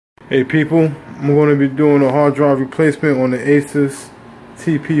Hey people, I'm going to be doing a hard drive replacement on the Asus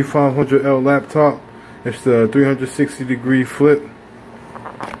TP500L laptop. It's the 360-degree flip.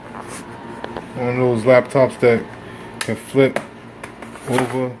 One of those laptops that can flip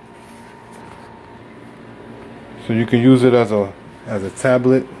over, so you can use it as a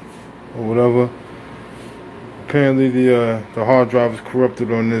tablet or whatever. Apparently the hard drive is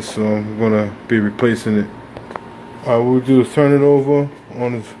corrupted on this, so I'm going to be replacing it. Alright, what we'll do is turn it over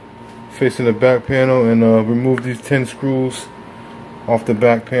on its facing the back panel and remove these 10 screws off the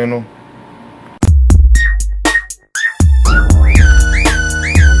back panel.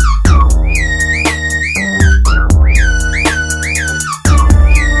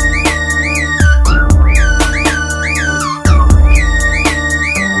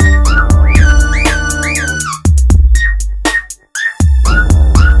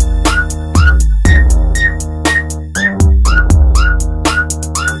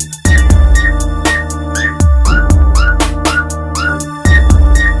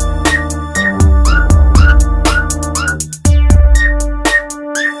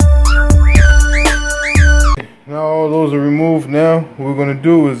 Now all those are removed. Now what we're going to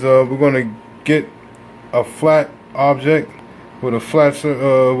do is we're going to get a flat object with a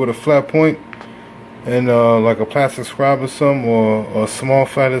flat point and like a plastic scrub or some, or a small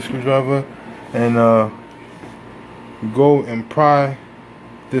flathead screwdriver, and go and pry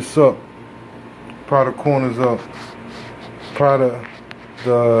this up, pry the corners up, pry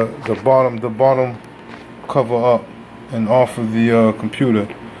the bottom cover up and off of the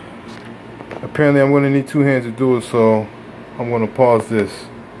computer. Apparently I'm going to need two hands to do it, so I'm going to pause this.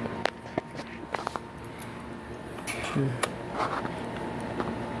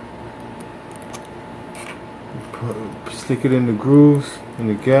 Stick it in the grooves, in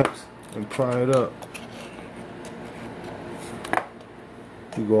the gaps, and pry it up.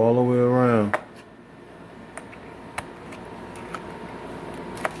 You go all the way around.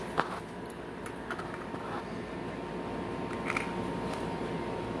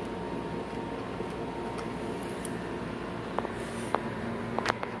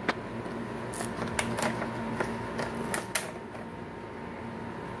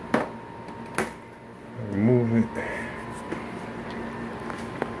 Remove it.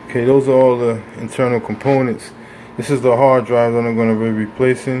 Okay, those are all the internal components. This is the hard drive that I'm going to be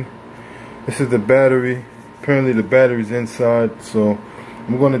replacing. This is the battery. Apparently the battery's inside, so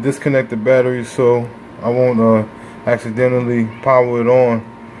I'm going to disconnect the battery so I won't accidentally power it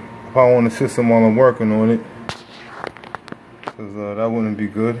on the system while I'm working on it, because that wouldn't be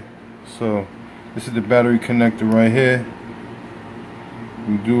good. So this is the battery connector right here.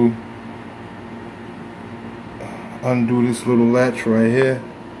 We do undo this little latch right here,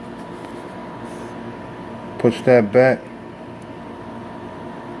 push that back,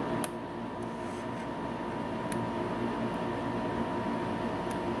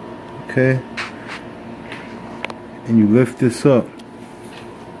 okay, and you lift this up,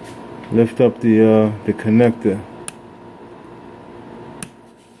 lift up the connector.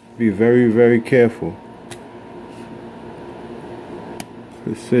 Be very, very careful.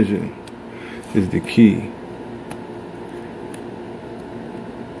 Precision is the key.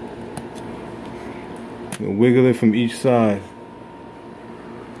 Wiggle it from each side.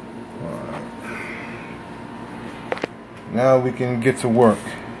 Alright. Now we can get to work.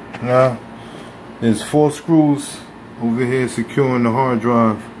 Now there's 4 screws over here securing the hard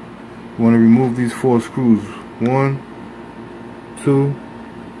drive. We want to remove these 4 screws. 1, 2,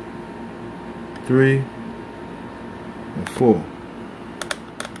 3, and 4.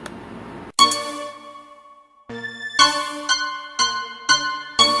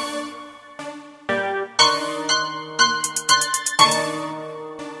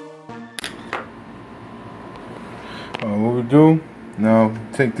 What we do now,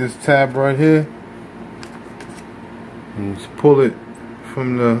 take this tab right here and just pull it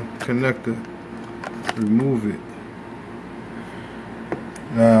from the connector, remove it.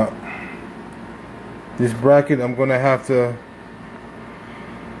 Now this bracket, I'm gonna have to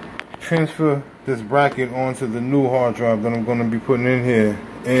transfer this bracket onto the new hard drive that I'm gonna be putting in here,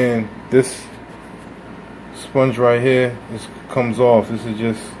 and this sponge right here, this comes off. This is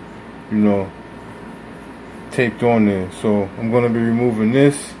just, you know, taped on there. So I'm going to be removing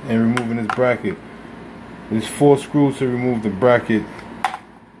this and removing this bracket. There's 4 screws to remove the bracket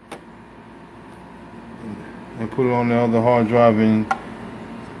and put it on the other hard drive, and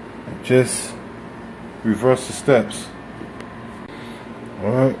just reverse the steps.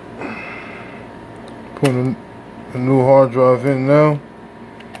 Alright, putting a new hard drive in now.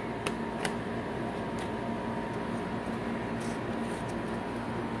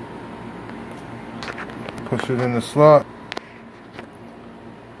 Push it in the slot.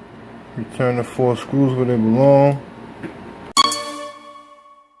 Return the 4 screws where they belong.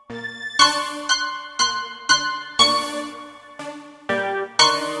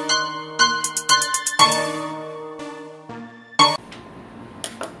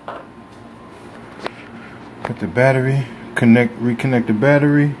 Put the battery, reconnect the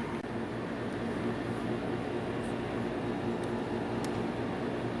battery.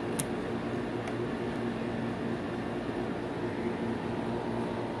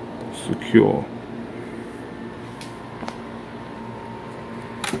 Secure.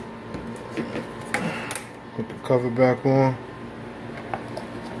 Put the cover back on.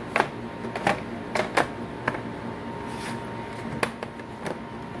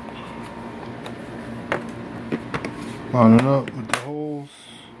 Line it up with the holes.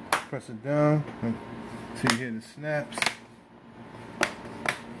 Press it down until you hear the snaps.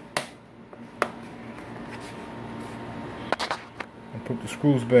 And put the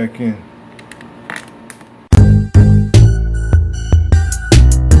screws back in.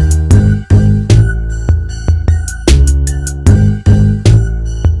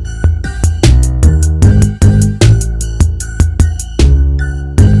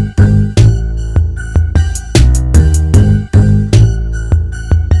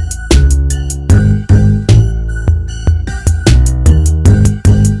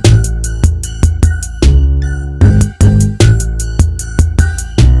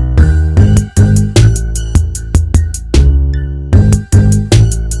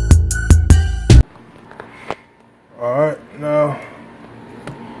 Alright, now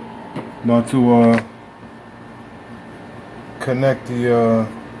about to connect the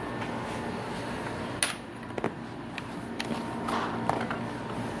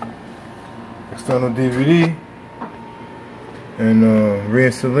external DVD and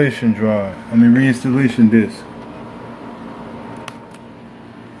reinstallation drive. Reinstallation disc.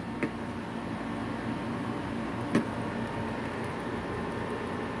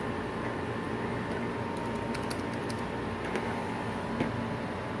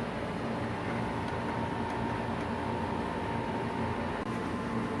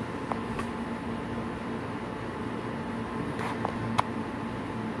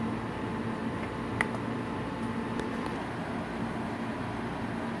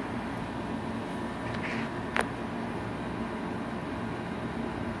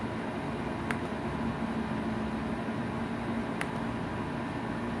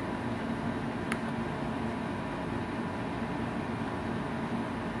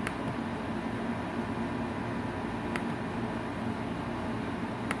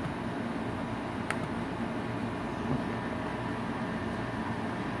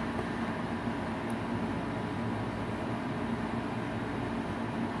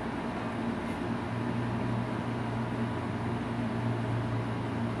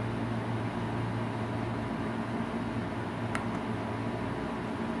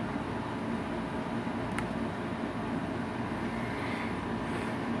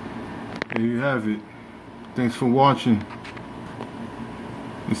 There you have it. Thanks for watching.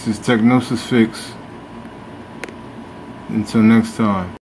 This is Technosis Fix. Until next time.